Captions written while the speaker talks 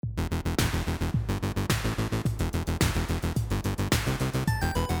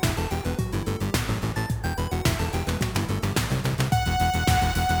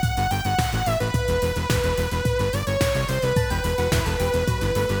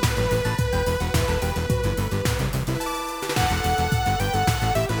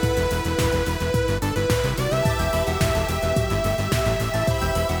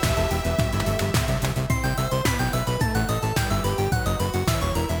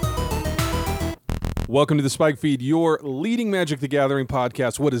Welcome to the Spike Feed, your leading Magic the Gathering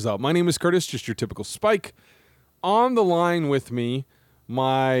podcast. What is up? My name is Curtis, just your typical Spike. On the line with me,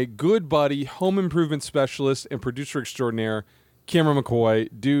 my good buddy, home improvement specialist, and producer extraordinaire, Cameron McCoy.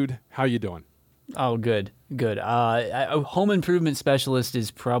 Dude, how you doing? Oh, good. A home improvement specialist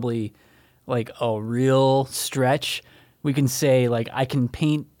is probably like a real stretch. We can say like I can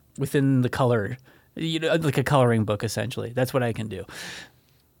paint within the color, like a coloring book, essentially. That's what I can do.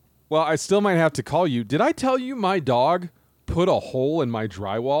 Well, I still might have to call you. Did I tell you my dog put a hole in my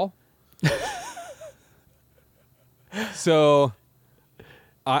drywall? So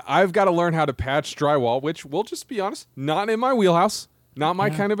I've got to learn how to patch drywall, which, we'll just be honest, not in my wheelhouse. Not my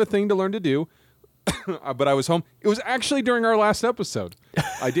kind of a thing to learn to do. But I was home. It was actually during our last episode.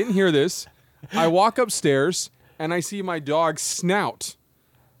 I didn't hear this. I walk upstairs, and I see my dog's snout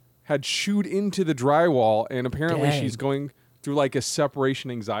had chewed into the drywall, and apparently she's going through like a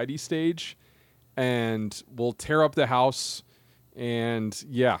separation anxiety stage and will tear up the house. And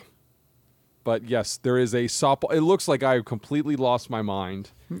yeah. But yes, there is a softball. It looks like I completely lost my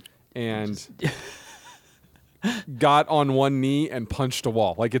mind and got on one knee and punched a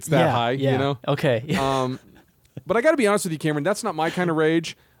wall. Like it's that high, you know? Okay. But I got to be honest with you, Cameron, that's not my kind of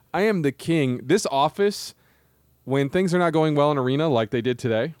rage. I am the king. This office, when things are not going well in Arena like they did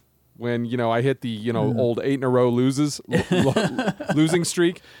today, when, I hit the, old 8 in a row losing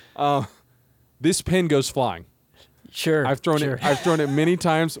streak, this pen goes flying. Sure. I've thrown it many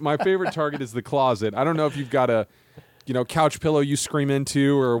times. My favorite target is the closet. I don't know if you've got a, couch pillow you scream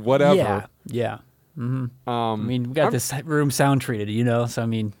into or whatever. Yeah. Mm-hmm. I mean, we got this room sound treated, so I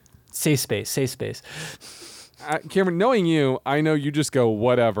mean, safe space. Cameron, knowing you, I know you just go,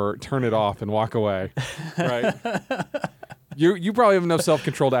 whatever, turn it off and walk away, right? You probably have enough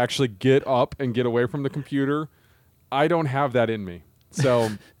self-control to actually get up and get away from the computer. I don't have that in me. So,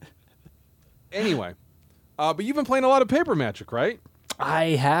 anyway. But you've been playing a lot of paper Magic, right? I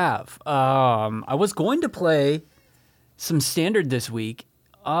have. I was going to play some Standard this week,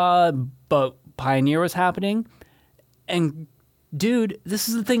 but Pioneer was happening. And, dude, this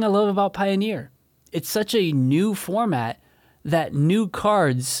is the thing I love about Pioneer. It's such a new format that new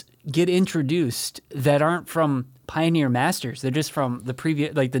cards get introduced that aren't from Pioneer Masters. They're just from the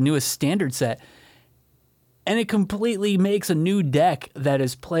previous, like the newest Standard set. And it completely makes a new deck that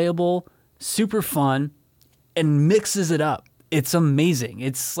is playable, super fun, and mixes it up. It's amazing.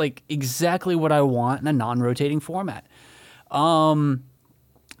 It's like exactly what I want in a non-rotating format. Might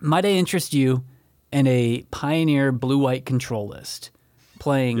I interest you in a Pioneer blue-white control list?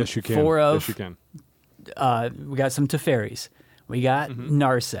 Playing yes, you can. four of... Yes, you can. We got some Teferis. We got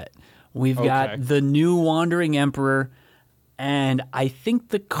Narset. We've got the new Wandering Emperor. And I think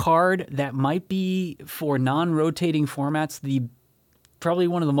the card that might be for non-rotating formats, probably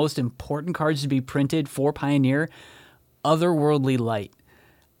one of the most important cards to be printed for Pioneer, Otherworldly Light.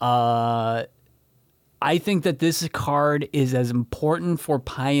 I think that this card is as important for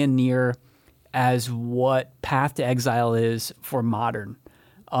Pioneer as what Path to Exile is for Modern.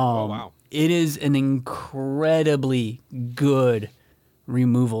 Oh, wow. It is an incredibly good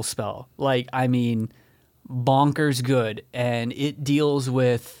removal spell. Like, I mean, bonkers good. And it deals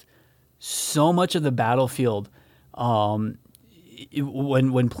with so much of the battlefield when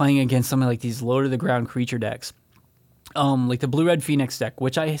playing against something like these low-to-the-ground creature decks. Like the Blue-Red Phoenix deck,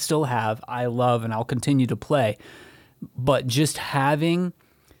 which I still have, I love, and I'll continue to play. But just having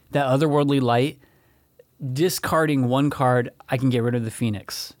that Otherworldly Light, discarding one card, I can get rid of the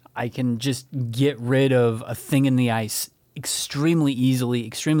Phoenix. I can just get rid of a thing in the ice extremely easily,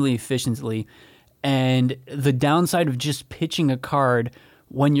 extremely efficiently. And the downside of just pitching a card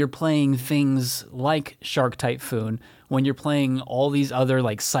when you're playing things like Shark Typhoon, when you're playing all these other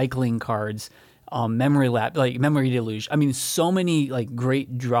like cycling cards, Memory Lap, like Memory Deluge. I mean, so many like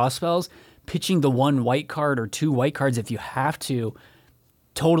great draw spells. Pitching the one white card or two white cards if you have to,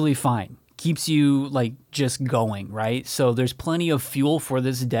 totally fine. Keeps you like just going, right? So there's plenty of fuel for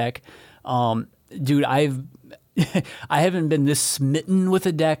this deck. Dude, I haven't been this smitten with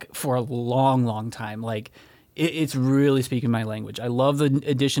a deck for a long, long time. Like it's really speaking my language. I love the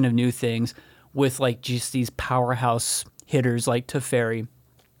addition of new things with like just these powerhouse hitters like Teferi,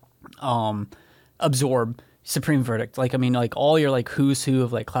 Absorb, Supreme Verdict. Like, I mean, like all your like who's who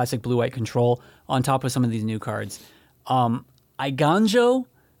of like classic blue-white control on top of some of these new cards. Iganjo,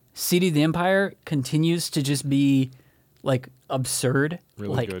 City of the Empire continues to just be like absurd.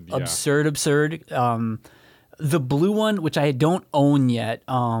 Really like good, yeah. Absurd. The blue one, which I don't own yet,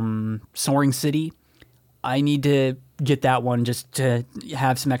 Soaring City, I need to get that one just to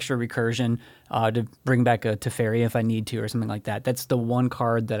have some extra recursion, to bring back a Teferi if I need to or something like that. That's the one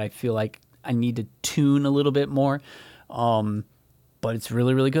card that I feel like I need to tune a little bit more. But it's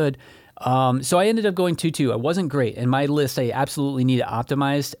really, really good. So I ended up going 2-2. I wasn't great. In my list, I absolutely need it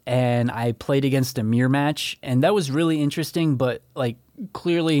optimized, and I played against a mirror match, and that was really interesting, but like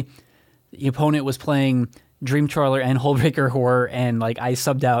clearly the opponent was playing Dream Trawler and Hullbreaker Horror, and like I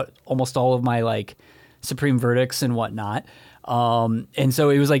subbed out almost all of my like Supreme Verdicts and whatnot. And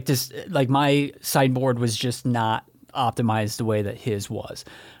so it was like this, like my sideboard was just not optimized the way that his was.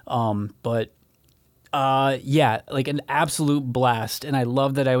 Yeah, like an absolute blast. And I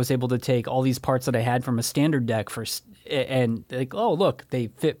love that I was able to take all these parts that I had from a standard deck and like, oh, look, they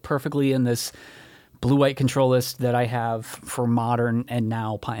fit perfectly in this blue-white control list that I have for Modern and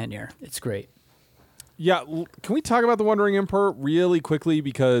now Pioneer. It's great. Yeah, can we talk about the Wandering Emperor really quickly?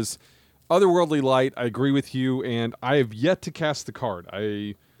 Because Otherworldly Light, I agree with you, and I have yet to cast the card.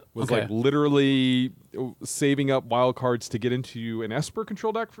 I was like literally saving up wild cards to get into an Esper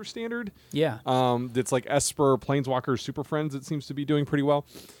control deck for Standard. Yeah. That's like Esper, Planeswalker, Super Friends. It seems to be doing pretty well.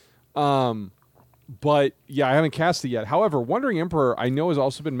 But yeah, I haven't cast it yet. However, Wandering Emperor I know has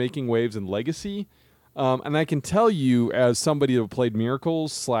also been making waves in Legacy. And I can tell you, as somebody who played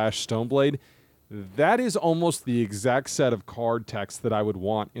Miracles / Stoneblade, that is almost the exact set of card text that I would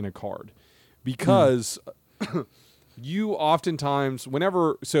want in a card. Because you oftentimes,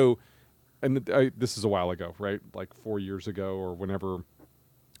 whenever, so, and this is a while ago, right? Like 4 years ago or whenever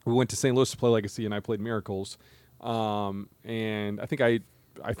we went to St. Louis to play Legacy and I played Miracles. And I think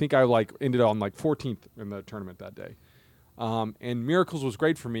I like ended on like 14th in the tournament that day. And Miracles was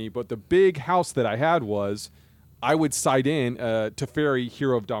great for me, but the big house that I had was I would side in Teferi,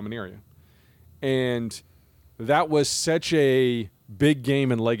 Hero of Dominaria. And that was such a big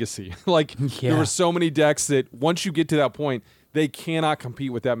game in Legacy. Like, there were so many decks that once you get to that point, they cannot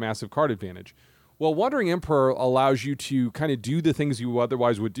compete with that massive card advantage. Well, Wandering Emperor allows you to kind of do the things you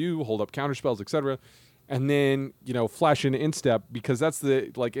otherwise would do, hold up counterspells, etc., and then, you know, flash into Instep, because that's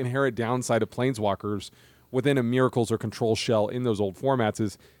the like inherent downside of Planeswalkers within a Miracles or Control shell in those old formats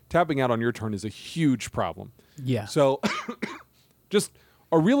is tapping out on your turn is a huge problem. Yeah. So just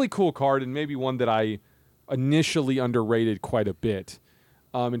a really cool card, and maybe one that I initially underrated quite a bit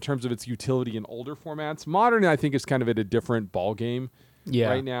in terms of its utility in older formats. Modern, I think, is kind of at a different ball game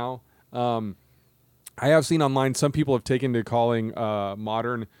right now. I have seen online some people have taken to calling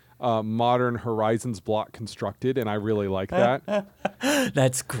Modern Horizons block constructed, and I really like that.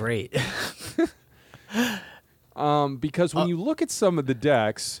 That's great. Because when you look at some of the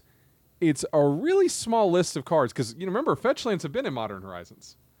decks, it's a really small list of cards. Because, you know, remember, fetch lands have been in Modern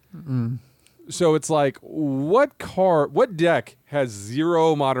Horizons. So it's like, what deck has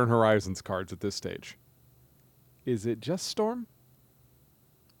 0 Modern Horizons cards at this stage? Is it just Storm?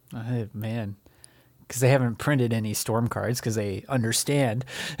 Man, because they haven't printed any Storm cards because they understand.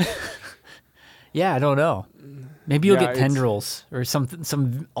 Yeah, I don't know. Maybe you'll get Tendrils or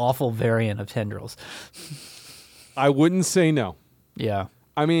some awful variant of Tendrils. I wouldn't say no. Yeah.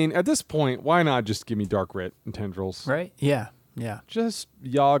 I mean, at this point, why not just give me Dark Writ and Tendrils? Right? Yeah. Yeah. Just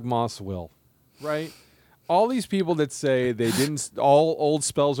Yawgmoth's Will, right? All these people that say all old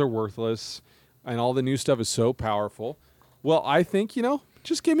spells are worthless and all the new stuff is so powerful. Well, I think, you know,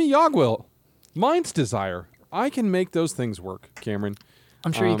 just give me Yawgwill. Mind's Desire. I can make those things work, Cameron.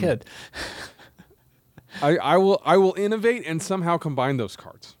 I'm sure you could. I will innovate and somehow combine those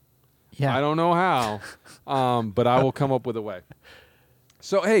cards. Yeah. I don't know how, but I will come up with a way.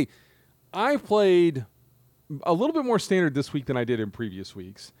 So, hey, I played a little bit more Standard this week than I did in previous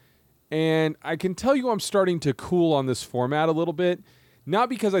weeks. And I can tell you I'm starting to cool on this format a little bit. Not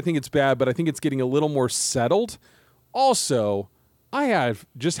because I think it's bad, but I think it's getting a little more settled. Also, I have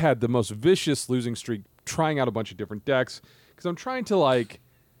just had the most vicious losing streak trying out a bunch of different decks because I'm trying to, like,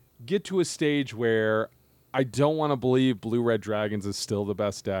 get to a stage where I don't want to believe Blue-Red Dragons is still the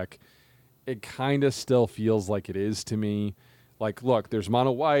best deck. It kind of still feels like it is to me. Like, look, there's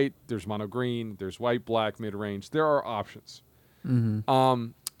mono white, there's mono green, there's white, black, mid-range. There are options.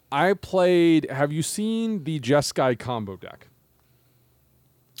 Mm-hmm. I played, have you seen the Jeskai combo deck?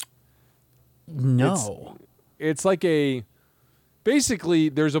 No. It's like basically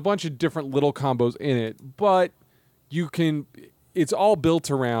there's a bunch of different little combos in it, but it's all built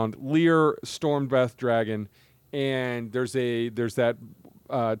around Leer, Stormbreath Dragon, and there's that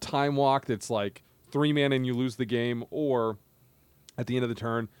time walk that's like 3 mana and you lose the game, or at the end of the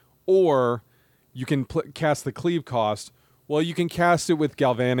turn, or you can cast the cleave cost. Well, you can cast it with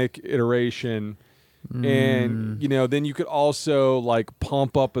Galvanic Iteration, and, you know, then you could also, like,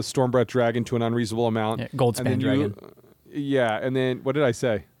 pump up a Stormbreath Dragon to an unreasonable amount. Yeah, Goldspan Dragon. Yeah, and then, what did I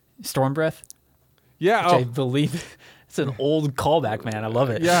say? Stormbreath? Yeah. Which I believe It's an old callback, man. I love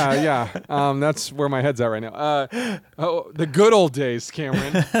it. Yeah. That's where my head's at right now. The good old days,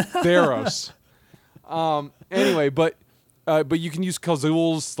 Cameron. Theros. Anyway, but you can use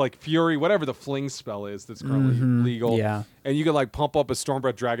Kazul's like Fury, whatever the fling spell is that's currently legal. Yeah. And you can like pump up a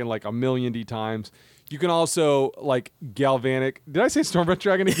Stormbreath Dragon like a million times. You can also like Galvanic. Did I say Stormbreath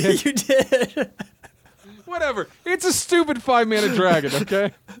Dragon again? You did. Whatever. It's a stupid 5-mana dragon,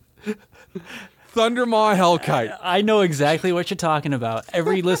 okay? Thundermaw Hellkite. I know exactly what you're talking about.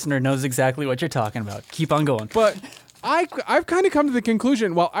 Every listener knows exactly what you're talking about. Keep on going. But I've kind of come to the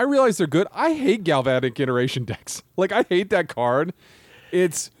conclusion, while I realize they're good, I hate Galvanic Iteration decks. Like, I hate that card.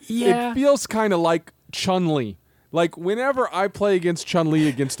 It feels kind of like Chun-Li. Like, whenever I play against Chun-Li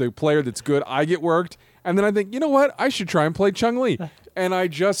against a player that's good, I get worked. And then I think, you know what? I should try and play Chun-Li. And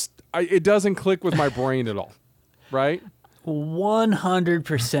it doesn't click with my brain at all. Right?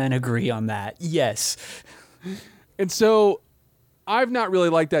 100% agree on that. Yes. And so I've not really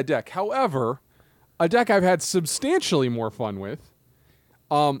liked that deck. However, a deck I've had substantially more fun with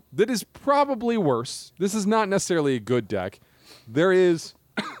that is probably worse. This is not necessarily a good deck. There is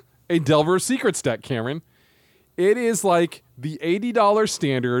a Delver of Secrets deck, Cameron. It is like the $80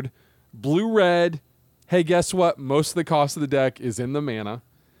 standard, blue-red. Hey, guess what? Most of the cost of the deck is in the mana.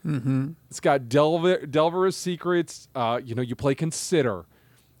 Mm-hmm. It's got Delver of Secrets. You play Consider.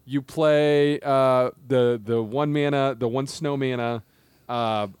 You play the 1 mana, the 1 snow mana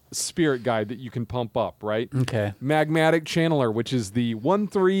Spirit Guide that you can pump up, right? Okay. Magmatic Channeler, which is the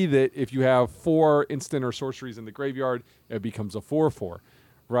 1/3 that if you have 4 instant or sorceries in the graveyard, it becomes a 4/4,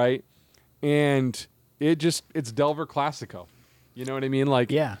 right? And it's Delver Classico. You know what I mean? Like,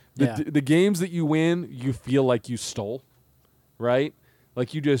 the games that you win, you feel like you stole, right?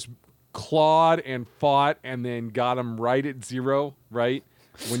 Like you just clawed and fought and then got them right at 0, right?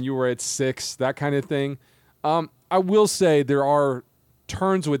 When you were at 6, that kind of thing. I will say there are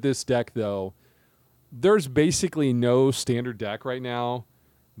turns with this deck, though. There's basically no standard deck right now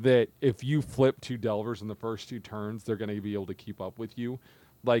that if you flip 2 Delvers in the first 2 turns, they're going to be able to keep up with you.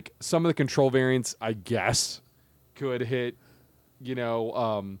 Like some of the control variants, I guess, could hit,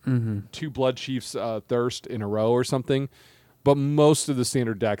 2 Blood Chiefs Thirst in a row or something. But most of the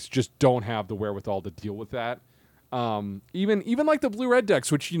standard decks just don't have the wherewithal to deal with that. Even like the blue-red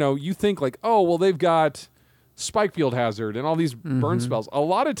decks, which, you think like, oh, well, they've got Spikefield Hazard and all these burn spells. A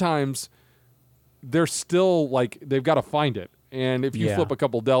lot of times they're still like, they've got to find it. And if you flip a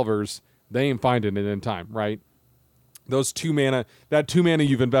couple Delvers, they ain't finding it in time, right? Those 2 mana, that 2 mana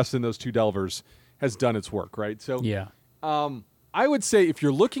you've invested in those 2 Delvers has done its work, right? So I would say if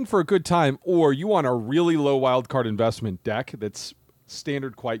you're looking for a good time or you want a really low wildcard investment deck that's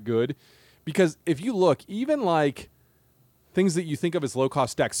standard quite good, because if you look, even like things that you think of as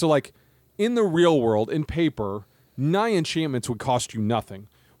low-cost decks, so like in the real world, in paper, 9 enchantments would cost you nothing.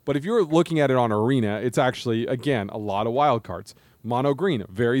 But if you're looking at it on Arena, it's actually, again, a lot of wildcards. Mono green,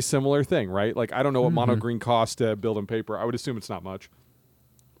 very similar thing, right? Like I don't know what mono green costs to build in paper. I would assume it's not much.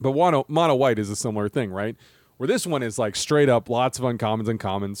 But mono white is a similar thing, right? Where this one is like straight up lots of uncommons and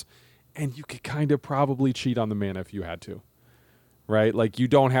commons, and you could kind of probably cheat on the mana if you had to, right? Like you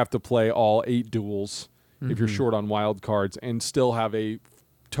don't have to play all 8 duels if you're short on wild cards and still have a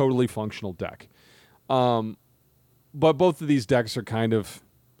totally functional deck. But both of these decks are kind of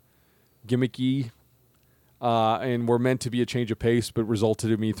gimmicky and were meant to be a change of pace, but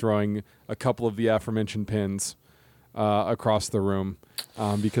resulted in me throwing a couple of the aforementioned pins across the room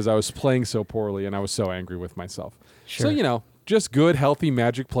because I was playing so poorly and I was so angry with myself. Sure. So, just good, healthy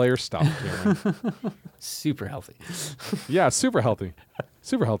Magic player stuff. Super healthy. Yeah, super healthy.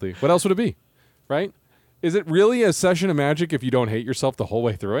 Super healthy. What else would it be? Right? Is it really a session of Magic if you don't hate yourself the whole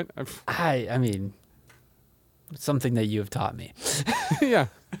way through it? I mean, it's something that you have taught me. Yeah.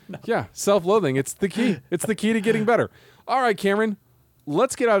 Yeah, self-loathing. It's the key. It's the key to getting better. All right, Cameron,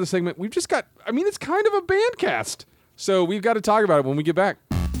 let's get out of the segment. We've just got, it's kind of a band cast. So we've got to talk about it when we get back.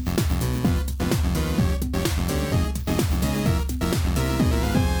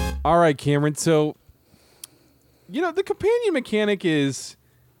 All right, Cameron. So, the companion mechanic is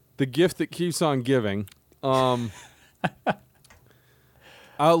the gift that keeps on giving.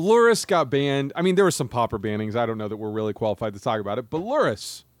 Luris got banned. There were some pauper bannings. I don't know that we're really qualified to talk about it. But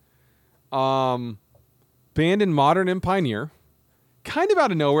Luris, banned in Modern and Pioneer, kind of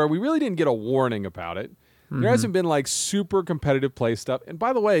out of nowhere. We really didn't get a warning about it. There hasn't been like super competitive play stuff. And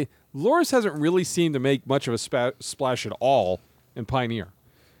by the way, Luris hasn't really seemed to make much of a splash at all in Pioneer.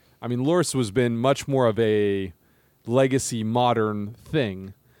 Luris has been much more of a legacy modern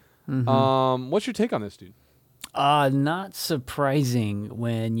thing. What's your take on this, dude? Not surprising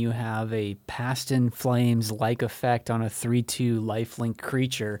when you have a Past in Flames-like effect on a 3/2 lifelink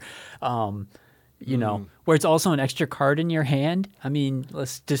creature, where it's also an extra card in your hand. I mean,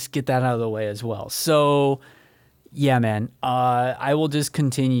 let's just get that out of the way as well. So, yeah, man, I will just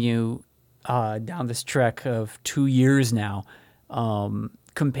continue down this trek of 2 years now.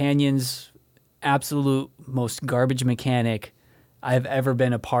 Companions, absolute most garbage mechanic I've ever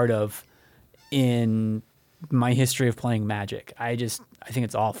been a part of in my history of playing Magic. I think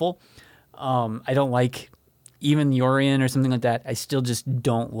it's awful. I don't like even Yorion or something like that. I still just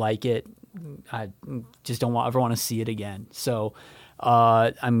don't like it. I just don't ever want to see it again. So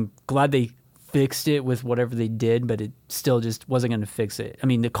I'm glad they fixed it with whatever they did, but it still just wasn't going to fix it. I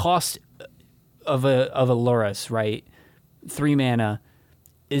mean, the cost of a Lurrus, right? 3 mana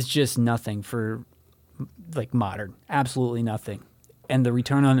is just nothing for like Modern. Absolutely nothing. And the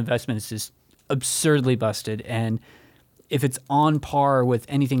return on investment is just absurdly busted. And if it's on par with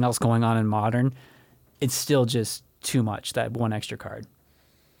anything else going on in Modern, it's still just too much, that one extra card.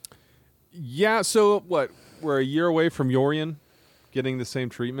 Yeah, so what? We're a year away from Yorion getting the same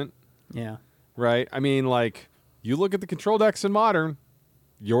treatment? Yeah. Right? I mean, like, you look at the control decks in Modern,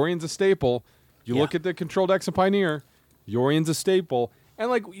 Yorion's a staple. You look at the control decks in Pioneer, Yorion's a staple. And,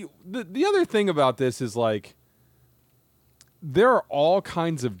 like, the other thing about this is, like, there are all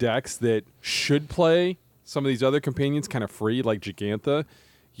kinds of decks that should play some of these other companions kind of free, like Gigantha,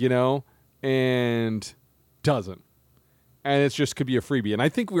 and doesn't. And it just could be a freebie. And I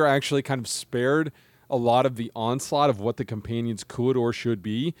think we're actually kind of spared a lot of the onslaught of what the companions could or should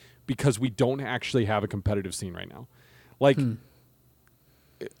be because we don't actually have a competitive scene right now. Like,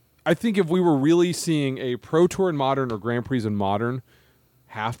 I think if we were really seeing a Pro Tour in Modern or Grand Prix in Modern,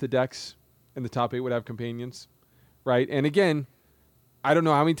 half the decks in the top 8 would have companions, right? And again, I don't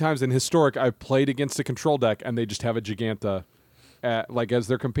know how many times in Historic I've played against a control deck and they just have a Gigantha as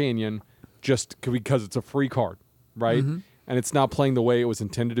their companion just because it's a free card, right? Mm-hmm. And it's not playing the way it was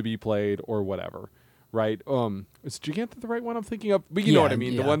intended to be played or whatever, right? Is Gigantha the right one I'm thinking of? But you know what I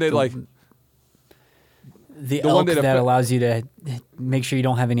mean. The one that the elk that allows you to make sure you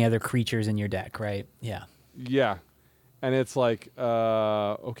don't have any other creatures in your deck, right? Yeah. Yeah. And it's like,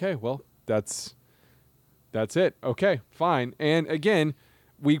 okay, well, that's it. Okay, fine. And again,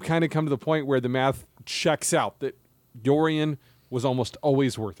 we kind of come to the point where the math checks out that Yorion was almost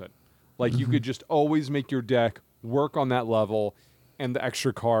always worth it. Like, you could just always make your deck work on that level, and the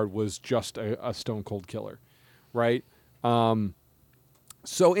extra card was just a stone cold killer, right?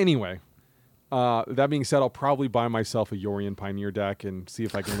 So anyway, that being said, I'll probably buy myself a Yorion Pioneer deck and see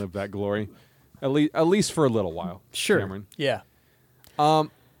if I can live that glory, at least for a little while. Sure. Cameron. Yeah.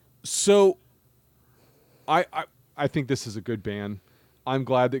 So I think this is a good ban. I'm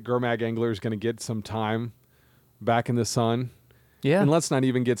glad that Gurmag Angler is going to get some time back in the sun. Yeah. And let's not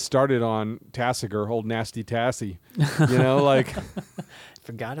even get started on Tassiger, old nasty Tassie.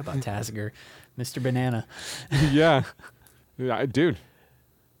 Forgot about Tassiger, Mr. Banana. Yeah. Dude,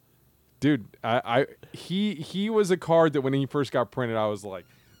 he was a card that when he first got printed, I was like,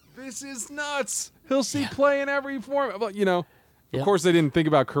 this is nuts. He'll see play in every form. But, of course, they didn't think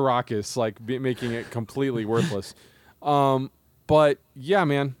about Karakas, making it completely worthless. But, yeah,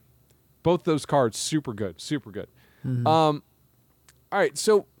 man, both those cards, super good, super good. Mm-hmm. All right,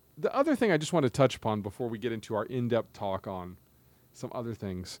 so the other thing I just want to touch upon before we get into our in-depth talk on some other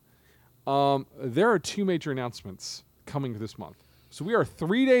things, there are 2 major announcements coming this month. So we are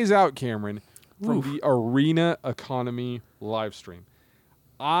 3 days out, Cameron, from the Arena Economy live stream.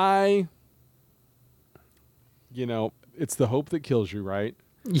 It's the hope that kills you, right?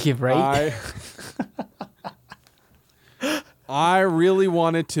 Yeah, right. I really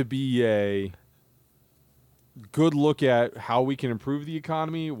want it to be a good look at how we can improve the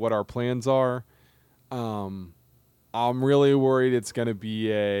economy, what our plans are. I'm really worried it's going to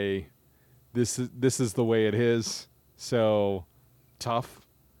be this is the way it is. So tough,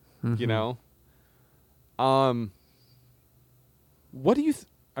 mm-hmm. What do you?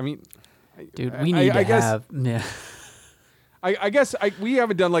 Dude, we need to have. Yeah. I guess we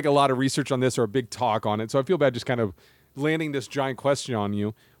haven't done a lot of research on this or a big talk on it, so I feel bad just kind of landing this giant question on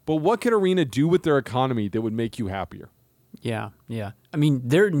you. But what could Arena do with their economy that would make you happier? Yeah. I mean,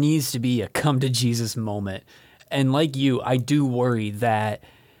 there needs to be a come to Jesus moment. And like you, I do worry that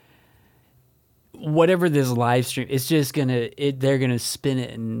whatever this live stream, it's just they're going to spin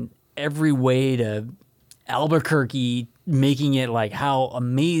it in every way to Albuquerque, making it like how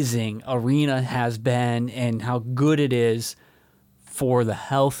amazing Arena has been and how good it is for the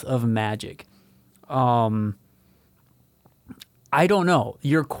health of Magic. I don't know.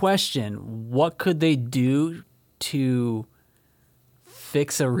 Your question, what could they do to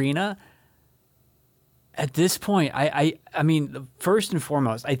fix Arena, at this point, I mean, first and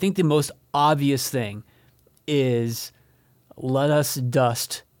foremost, I think the most obvious thing is let us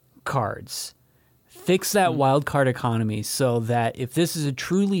dust cards. Fix that wild card economy so that if this is a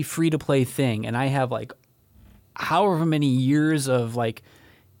truly free-to-play thing and I have like however many years of like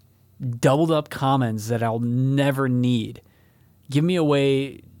doubled up commons that I'll never need, give me a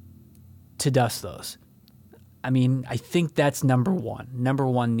way to dust those. I mean, I think that's number one. Number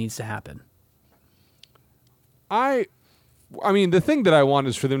one needs to happen. I mean, the thing that I want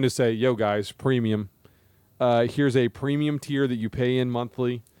is for them to say, yo, guys, premium. Here's a premium tier that you pay in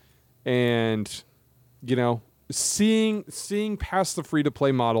monthly. And, you know, seeing past the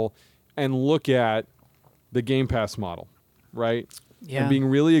free-to-play model and look at the Game Pass model, right? Yeah. And being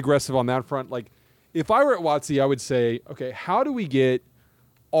really aggressive on that front. Like, if I were at WotC, I would say, okay, how do we get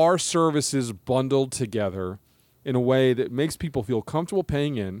our services bundled together in a way that makes people feel comfortable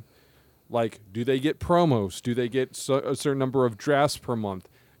paying in? Like, do they get promos? Do they get a certain number of drafts per month?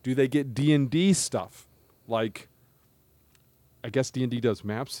 Do they get D&D stuff? Like, I guess D&D does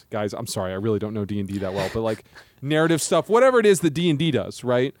maps. Guys, I'm sorry, I really don't know D&D that well. But, like, narrative stuff, whatever it is that D&D does,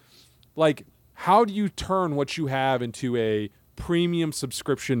 right? Like, how do you turn what you have into a premium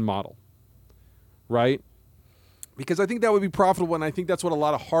subscription model, right? Because I think that would be profitable, and I think that's what a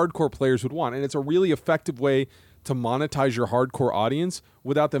lot of hardcore players would want. And it's a really effective way to monetize your hardcore audience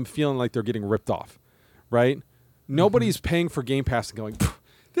without them feeling like they're getting ripped off, right? Nobody's paying for Game Pass and going,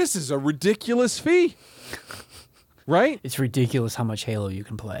 this is a ridiculous fee, right? It's ridiculous how much Halo you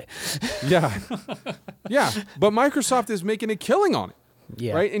can play. Yeah. Yeah, but Microsoft is making a killing on it,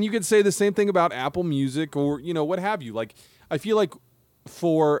 Yeah. right? And you could say the same thing about Apple Music or, you know, what have you. Like, I feel like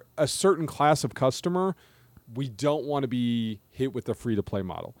for a certain class of customer, we don't want to be hit with the free-to-play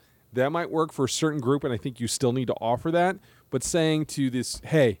model. That might work for a certain group, and I think you still need to offer that. But saying to this,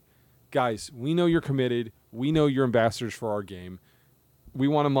 hey, guys, we know you're committed. We know you're ambassadors for our game. We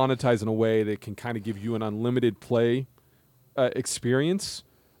want to monetize in a way that can kind of give you an unlimited play experience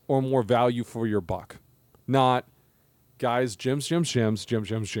or more value for your buck. Not, guys, gems. And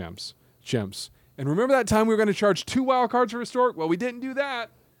remember that time we were going to charge 2 wild cards for Historic? Well, we didn't do that.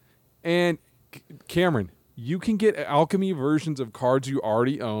 And Cameron, you can get Alchemy versions of cards you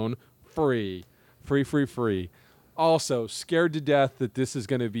already own free. Also, scared to death that this is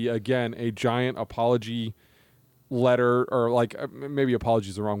going to be, again, a giant apology letter, or like maybe apology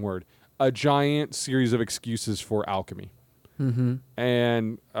is the wrong word, a giant series of excuses for Alchemy. Mm-hmm.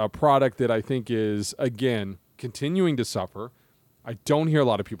 And a product that I think is, again, continuing to suffer. I don't hear a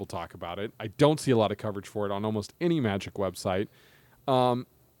lot of people talk about it. I don't see a lot of coverage for it on almost any Magic website. And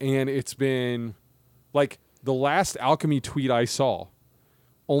it's been... like, the last Alchemy tweet I saw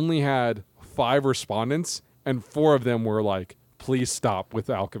only had 5 respondents, and 4 of them were like, please stop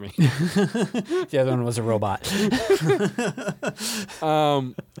with Alchemy. The other one was a robot.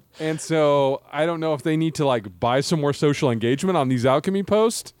 And so I don't know if they need to, like, buy some more social engagement on these Alchemy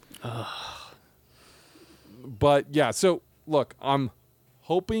posts. But, yeah, so, look, I'm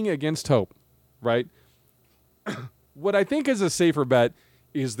hoping against hope, right? What I think is a safer bet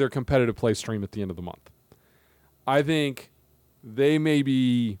is their competitive play stream at the end of the month. I think they may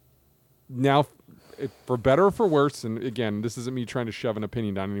be now, for better or for worse, and again, this isn't me trying to shove an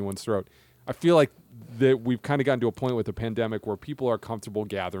opinion down anyone's throat. I feel like that we've kind of gotten to a point with the pandemic where people are comfortable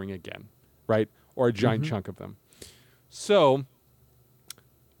gathering again, right? Or a giant chunk of them. So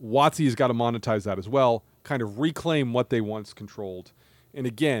WotC has got to monetize that as well, kind of reclaim what they once controlled. And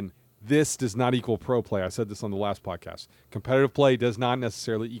again, this does not equal pro play. I said this on the last podcast. Competitive play does not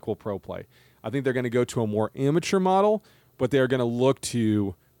necessarily equal pro play. I think they're going to go to a more amateur model, but they're going to look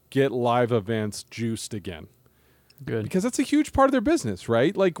to get live events juiced again. Good. Because that's a huge part of their business,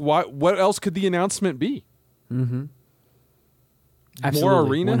 right? Like, what else could the announcement be? Mm-hmm.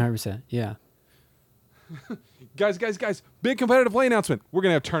 Absolutely. More arena? 100%. Yeah. Guys, big competitive play announcement. We're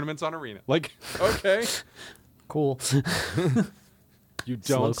going to have tournaments on arena. Like, okay. Cool. You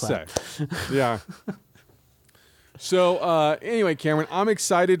don't say. Yeah. So, anyway, Cameron, I'm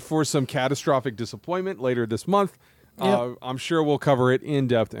excited for some catastrophic disappointment later this month. Yep. I'm sure we'll cover it in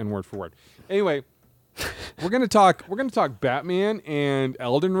depth and word for word. Anyway, we're gonna talk Batman and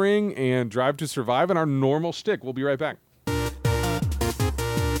Elden Ring and Drive to Survive in our normal shtick. We'll be right back.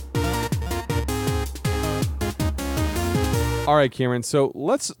 All right, Cameron. So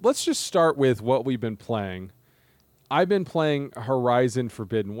let's just start with what we've been playing. I've been playing Horizon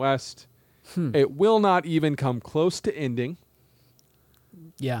Forbidden West. It will not even come close to ending.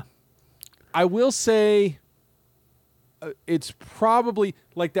 Yeah. I will say it's probably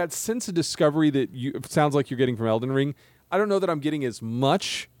like that sense of discovery that it sounds like you're getting from Elden Ring. I don't know that I'm getting as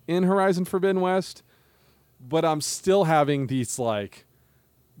much in Horizon Forbidden West, but I'm still having these like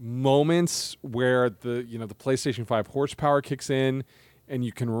moments where the PlayStation 5 horsepower kicks in and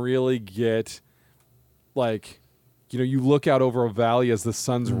you can really get like, you look out over a valley as the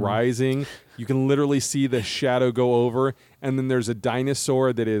sun's rising. You can literally see the shadow go over, and then there's a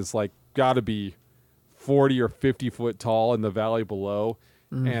dinosaur that is like got to be 40 or 50 foot tall in the valley below,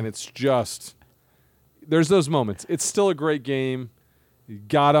 and it's just there's those moments. It's still a great game.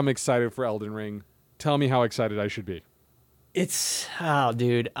 God, I'm excited for Elden Ring. Tell me how excited I should be. It's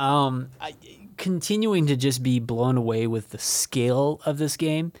dude. Continuing to just be blown away with the scale of this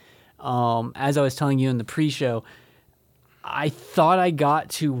game. As I was telling you in the pre-show, I thought I got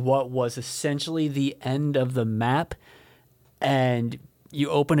to what was essentially the end of the map, and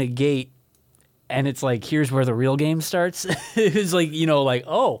you open a gate, and it's like, here's where the real game starts. It's like,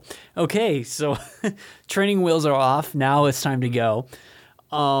 oh, okay, so training wheels are off. Now it's time to go.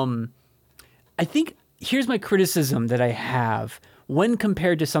 I think here's my criticism that I have when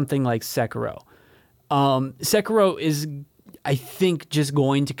compared to something like Sekiro. Sekiro is, I think, just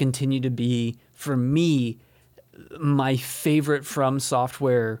going to continue to be, for me, my favorite From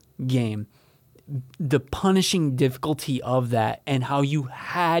Software game. The punishing difficulty of that and how you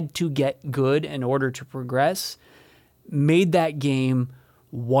had to get good in order to progress made that game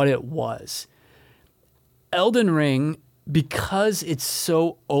what it was. Elden Ring, because it's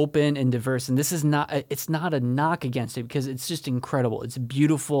so open and diverse, and it's not a knock against it because it's just incredible. It's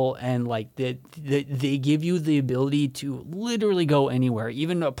beautiful, and like they give you the ability to literally go anywhere,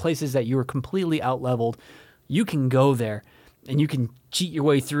 even places that you were completely out-leveled. You can go there, and you can cheat your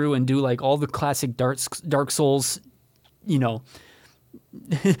way through and do like all the classic Dark Souls,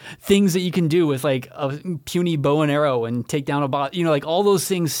 things that you can do with like a puny bow and arrow and take down a boss. Like all those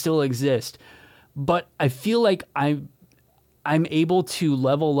things still exist, but I feel like I'm able to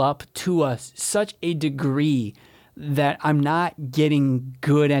level up to such a degree that I'm not getting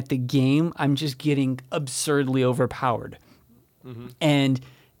good at the game. I'm just getting absurdly overpowered, and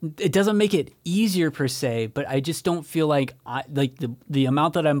it doesn't make it easier per se, but I just don't feel like the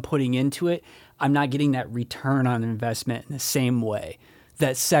amount that I'm putting into it, I'm not getting that return on investment in the same way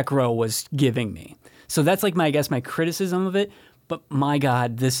that Sekiro was giving me. So that's like my criticism of it. But my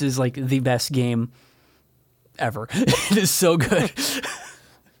God, this is like the best game ever. It is so good.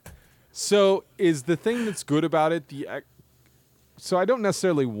 So is the thing that's good about it so I don't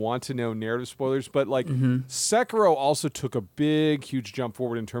necessarily want to know narrative spoilers, but like Sekiro also took a big, huge jump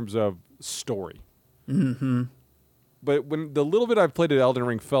forward in terms of story. Mm-hmm. But when the little bit I've played at Elden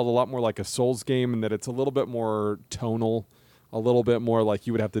Ring felt a lot more like a Souls game, and that it's a little bit more tonal, a little bit more like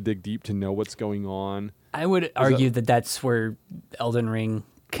you would have to dig deep to know what's going on. I would argue that that's where Elden Ring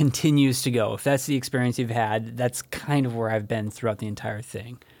continues to go. If that's the experience you've had, that's kind of where I've been throughout the entire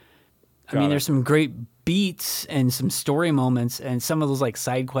thing. There's some great beats and some story moments and some of those like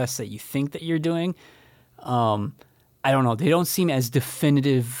side quests that you think that you're doing. I don't know. They don't seem as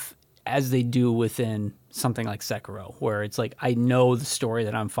definitive as they do within something like Sekiro, where it's like, I know the story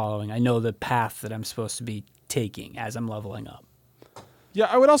that I'm following. I know the path that I'm supposed to be taking as I'm leveling up. Yeah,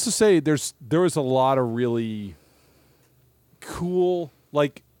 I would also say there was a lot of really cool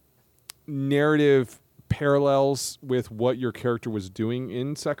like narrative parallels with what your character was doing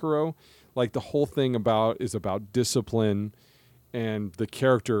in Sekiro. Like the whole thing is about discipline and the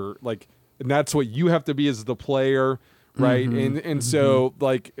character, like, and that's what you have to be as the player, right? And so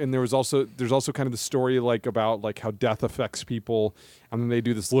like, and there's also kind of the story like about like how death affects people, and then they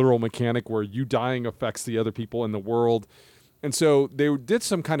do this literal mechanic where you dying affects the other people in the world. And so they did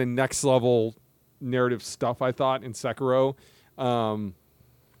some kind of next level narrative stuff, I thought, in Sekiro.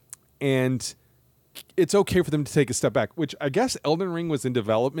 And it's okay for them to take a step back, which I guess Elden Ring was in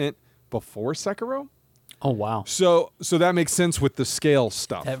development before Sekiro. Oh, wow. So that makes sense with the scale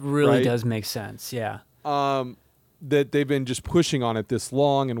stuff. That really right? does make sense, yeah. That they've been just pushing on it this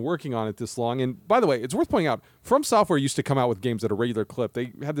long and working on it this long. And by the way, it's worth pointing out, From Software used to come out with games at a regular clip.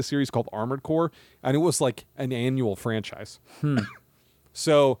 They had this series called Armored Core, and it was like an annual franchise.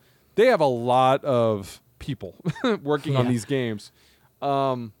 So they have a lot of people working on these games.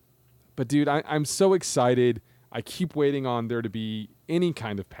 But dude, I'm so excited. I keep waiting on there to be any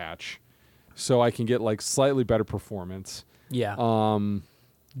kind of patch so I can get like slightly better performance. Yeah. Don't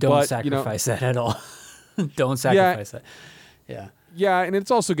sacrifice that at all. Don't sacrifice that. Yeah. Yeah, and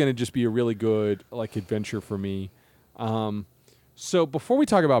it's also going to just be a really good like adventure for me. So before we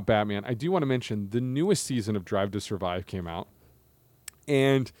talk about Batman, I do want to mention the newest season of Drive to Survive came out.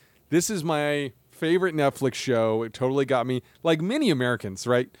 And this is my favorite Netflix show. It totally got me, like many Americans,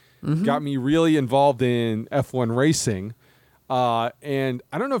 right? Got me really involved in F1 racing. And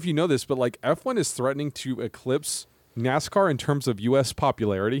I don't know if you know this, but like F1 is threatening to eclipse NASCAR in terms of U.S.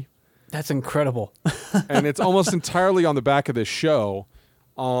 popularity. That's incredible. And it's almost entirely on the back of this show.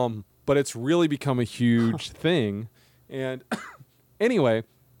 But it's really become a huge thing. And anyway,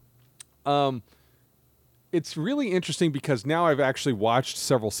 it's really interesting because now I've actually watched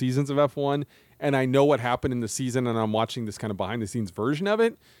several seasons of F1 and I know what happened in the season and I'm watching this kind of behind the scenes version of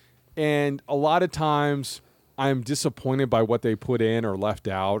it. And a lot of times I'm disappointed by what they put in or left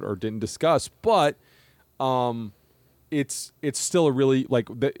out or didn't discuss, but it's still a really, like,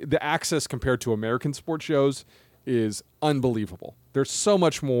 the access compared to American sports shows is unbelievable. There's so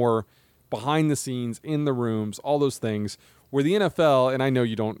much more behind the scenes, in the rooms, all those things, where the NFL, and I know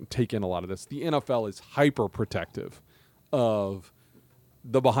you don't take in a lot of this, the NFL is hyper protective of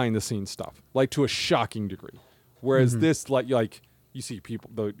the behind the scenes stuff, like to a shocking degree. Whereas this, like you see people,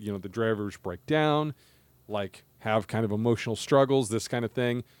 the drivers break down, like have kind of emotional struggles, this kind of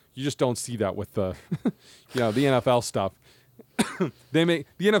thing. You just don't see that with the, the NFL stuff. The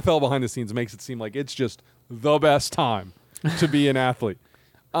NFL behind the scenes makes it seem like it's just the best time to be an athlete.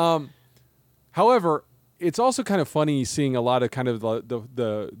 However, it's also kind of funny seeing a lot of kind of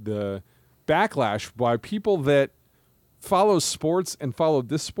the backlash by people that follow sports and follow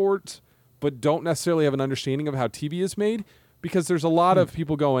this sport, but don't necessarily have an understanding of how TV is made, because there's a lot of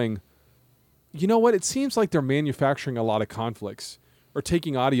people going, you know what? It seems like they're manufacturing a lot of conflicts or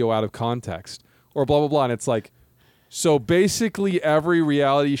taking audio out of context or blah, blah, blah. And it's like, so basically every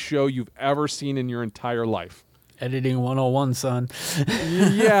reality show you've ever seen in your entire life. Editing 101, son.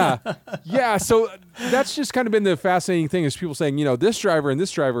 Yeah. Yeah. So that's just kind of been the fascinating thing is people saying, this driver and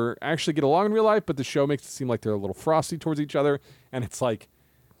this driver actually get along in real life, but the show makes it seem like they're a little frosty towards each other. And it's like,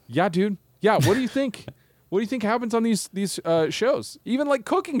 yeah, dude. Yeah. What do you think? What do you think happens on these shows? Even like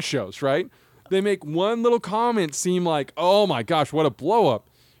cooking shows, right? They make one little comment seem like, oh my gosh, what a blow up,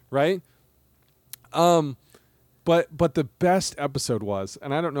 right? But the best episode was,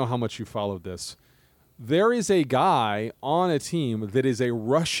 and I don't know how much you followed this, there is a guy on a team that is a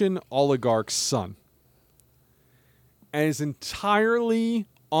Russian oligarch's son and is entirely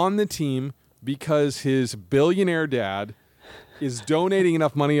on the team because his billionaire dad is donating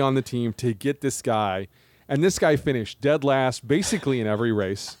enough money on the team to get this guy. And this guy finished dead last basically in every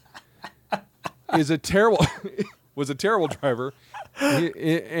race. Was a terrible driver.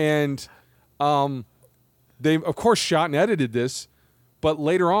 And they, of course, shot and edited this. But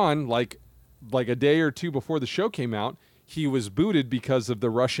later on, like a day or two before the show came out, he was booted because of the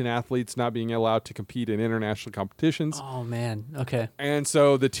Russian athletes not being allowed to compete in international competitions. Oh, man. Okay. And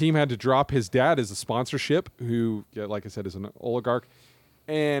so the team had to drop his dad as a sponsorship, who, like I said, is an oligarch.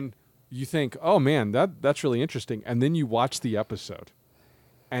 And you think, oh, man, that's really interesting. And then you watch the episode,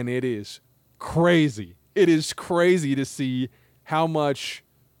 and it is crazy. It is crazy to see how much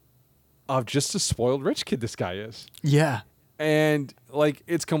of just a spoiled rich kid this guy is. Yeah. And, like,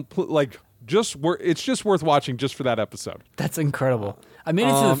 it's complete, like... it's just worth watching just for that episode. That's incredible. I made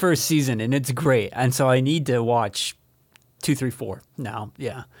it to the first season, and it's great. And so I need to watch 2, 3, 4 now.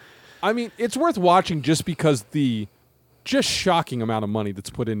 Yeah. I mean, it's worth watching just because the just shocking amount of money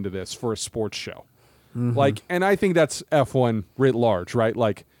that's put into this for a sports show. Mm-hmm. Like, and I think that's F1 writ large, right?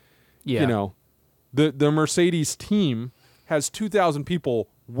 Like, the Mercedes team has 2,000 people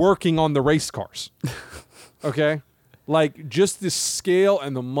working on the race cars. Okay? Like, just the scale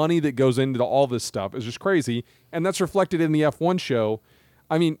and the money that goes into all this stuff is just crazy. And that's reflected in the F1 show.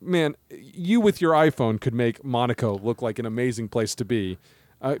 I mean, man, you with your iPhone could make Monaco look like an amazing place to be.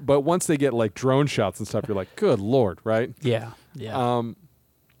 But once they get, like, drone shots and stuff, you're like, good Lord, right? Yeah, yeah.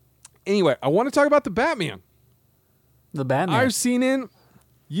 Anyway, I want to talk about the Batman. The Batman. I've seen it.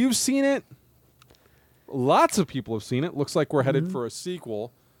 You've seen it. Lots of people have seen it. Looks like we're headed for a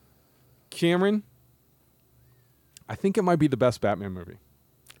sequel. Cameron, I think it might be the best Batman movie.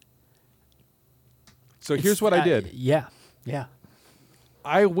 So here's what I did. Yeah.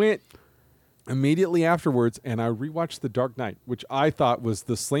 I went immediately afterwards and I rewatched The Dark Knight, which I thought was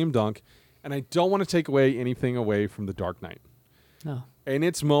the slam dunk. And I don't want to take anything away from The Dark Knight. No. In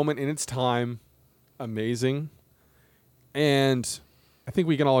its moment, in its time, amazing. And I think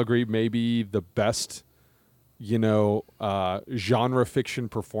we can all agree maybe the best, genre fiction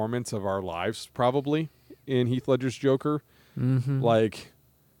performance of our lives, probably. In Heath Ledger's Joker, like,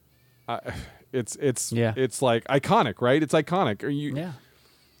 it's like iconic, right? It's iconic. Yeah.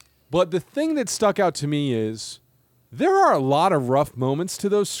 But the thing that stuck out to me is there are a lot of rough moments to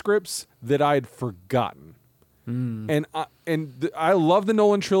those scripts that I'd forgotten. I love the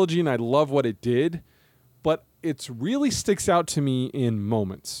Nolan trilogy and I love what it did, but it really sticks out to me in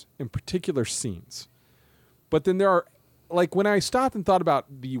moments, in particular scenes. But then there are, like, when I stopped and thought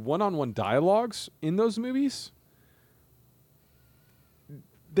about the one-on-one dialogues in those movies,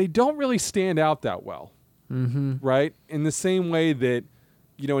 they don't really stand out that well, right? In the same way that,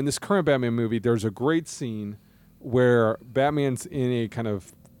 you know, in this current Batman movie, there's a great scene where Batman's in a kind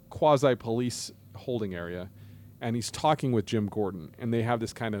of quasi-police holding area, and he's talking with Jim Gordon, and they have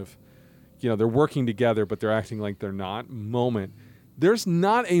this kind of, you know, they're working together, but they're acting like they're not moment. There's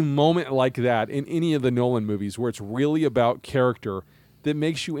not a moment like that in any of the Nolan movies where it's really about character that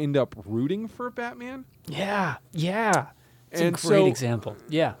makes you end up rooting for Batman. Yeah. It's a great example.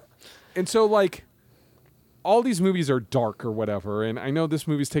 Yeah. And so, like, all these movies are dark or whatever, and I know this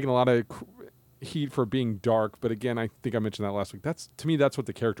movie's taken a lot of heat for being dark, but again, I think I mentioned that last week. To me, that's what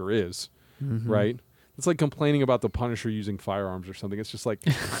the character is, right? It's like complaining about the Punisher using firearms or something. It's just like,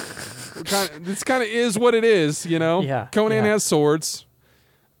 this kind of is what it is, you know? Yeah. Conan has swords.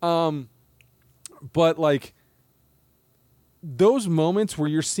 But, like, those moments where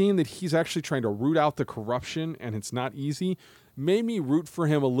you're seeing that he's actually trying to root out the corruption and it's not easy made me root for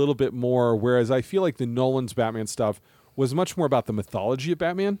him a little bit more, whereas I feel like the Nolan's Batman stuff was much more about the mythology of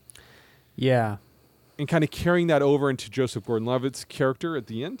Batman. Yeah. And kind of carrying that over into Joseph Gordon-Levitt's character at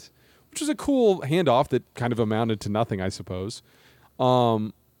the end, which is a cool handoff that kind of amounted to nothing, I suppose.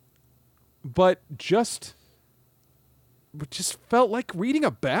 But just felt like reading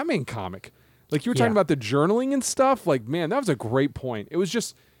a Batman comic. Like, you were talking about the journaling and stuff. Like, man, that was a great point. It was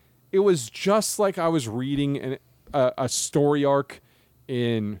just like I was reading a story arc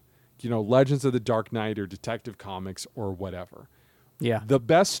in, you know, Legends of the Dark Knight or Detective Comics or whatever. Yeah. The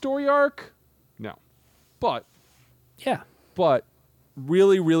best story arc? No. But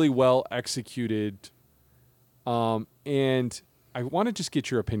really, really well executed. And I want to just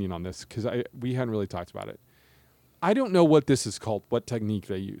get your opinion on this because we hadn't really talked about it. I don't know what this is called, what technique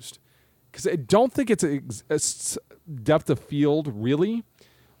they used. Because I don't think it's a depth of field, really.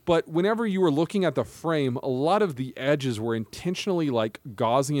 But whenever you were looking at the frame, a lot of the edges were intentionally, like,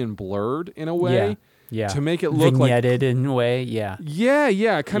 gauzy and blurred in a way. Yeah. To make it look vignetted in a way, yeah.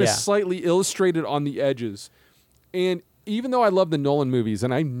 Yeah, kind of slightly illustrated on the edges. And even though I love the Nolan movies,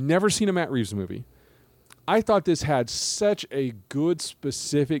 and I've never seen a Matt Reeves movie, I thought this had such a good,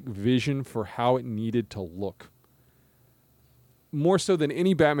 specific vision for how it needed to look. More so than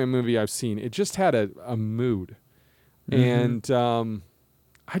any Batman movie I've seen. It just had a mood. And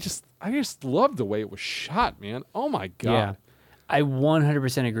I just loved the way it was shot, man. Oh, my God. Yeah. I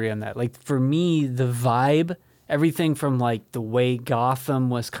 100% agree on that. Like, for me, the vibe, everything from, like, the way Gotham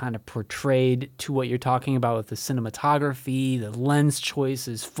was kind of portrayed to what you're talking about with the cinematography, the lens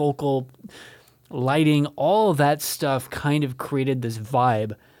choices, focal lighting, all of that stuff kind of created this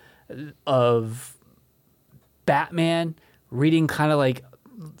vibe of Batman reading kind of like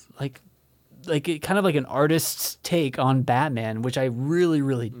kind of like an artist's take on Batman, which I really,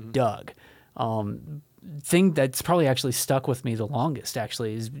 really dug. Thing that's probably actually stuck with me the longest,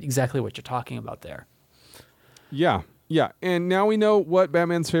 actually, is exactly what you're talking about there. Yeah. And now we know what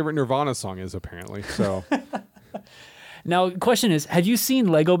Batman's favorite Nirvana song is, apparently. So now, the question is, have you seen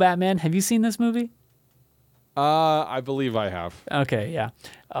Lego Batman? Have you seen this movie? I believe I have. Okay, yeah.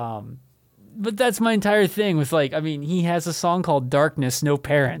 But that's my entire thing with, like, I mean, he has a song called Darkness, No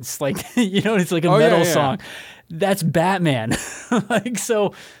Parents. Like, you know, it's like a metal song. That's Batman. Like,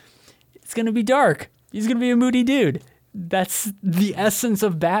 so it's going to be dark. He's going to be a moody dude. That's the essence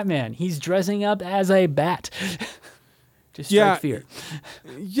of Batman. He's dressing up as a bat. To strike fear.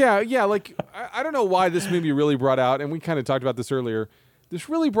 Yeah. Like, I don't know why this movie really brought out, and we kind of talked about this earlier, this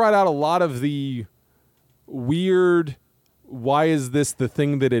really brought out a lot of the weird, why is this the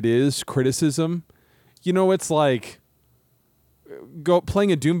thing that it is criticism. You know, it's like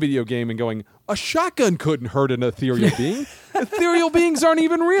playing a Doom video game and going, a shotgun couldn't hurt an ethereal being. Ethereal beings aren't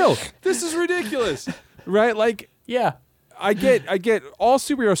even real. This is ridiculous. Right? Like, yeah. I get all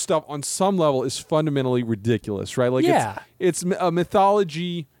superhero stuff on some level is fundamentally ridiculous, right? Like, it's a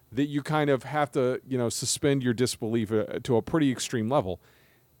mythology that you kind of have to, you know, suspend your disbelief to a pretty extreme level.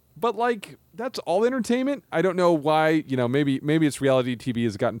 But, like, that's all entertainment. I don't know why, you know, maybe it's reality TV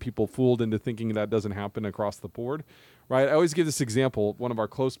has gotten people fooled into thinking that doesn't happen across the board, right? I always give this example. One of our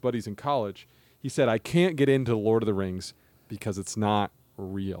close buddies in college, he said, I can't get into Lord of the Rings because it's not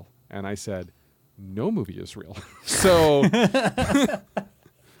real. And I said, no movie is real. So,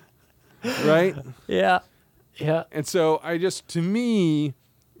 right? Yeah. And so to me,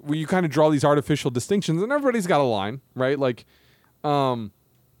 where you kind of draw these artificial distinctions, and everybody's got a line, right? Like,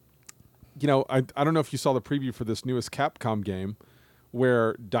 I don't know if you saw the preview for this newest Capcom game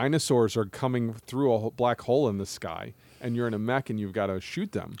where dinosaurs are coming through a black hole in the sky and you're in a mech and you've got to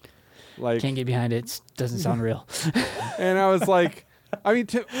shoot them. Like, can't get behind it. It doesn't sound real. And I was like,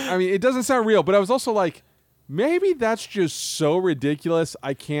 it doesn't sound real, but I was also like, maybe that's just so ridiculous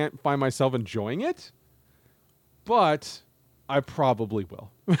I can't find myself enjoying it, but I probably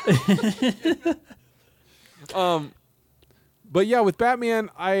will. But yeah, with Batman,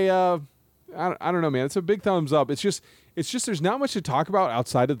 I don't know, man. It's a big thumbs up. It's just there's not much to talk about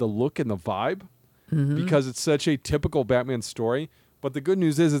outside of the look and the vibe because it's such a typical Batman story. But the good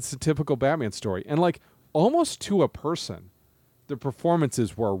news is it's a typical Batman story. And like almost to a person, the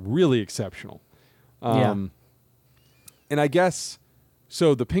performances were really exceptional. And I guess,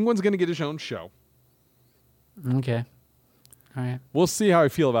 so the Penguin's going to get his own show. Okay. All right. We'll see how I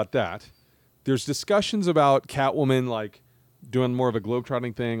feel about that. There's discussions about Catwoman, like, doing more of a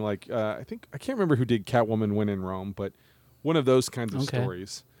globetrotting thing. Like, I can't remember who did Catwoman When in Rome, but one of those kinds of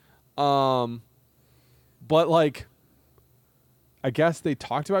stories. But, like, I guess they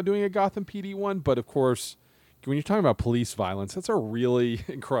talked about doing a Gotham PD one, but of course, when you're talking about police violence, that's a really,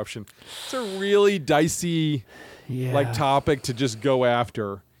 corruption, it's a really dicey, like, topic to just go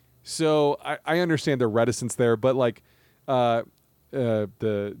after. So I understand the reticence there, but, like, the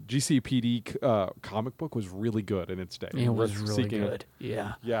GCPD comic book was really good in its day. It was really good.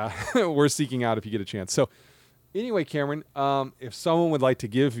 Yeah. Yeah. We're seeking out if you get a chance. So anyway, Cameron, if someone would like to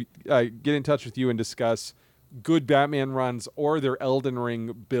get in touch with you and discuss good Batman runs or their Elden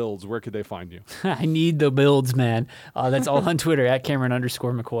Ring builds, where could they find you? I need the builds, man. That's all on Twitter at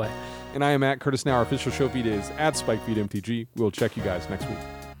Cameron_McCoy. And I am at Curtis Now. Our official show feed is at SpikeFeedMTG. We'll check you guys next week.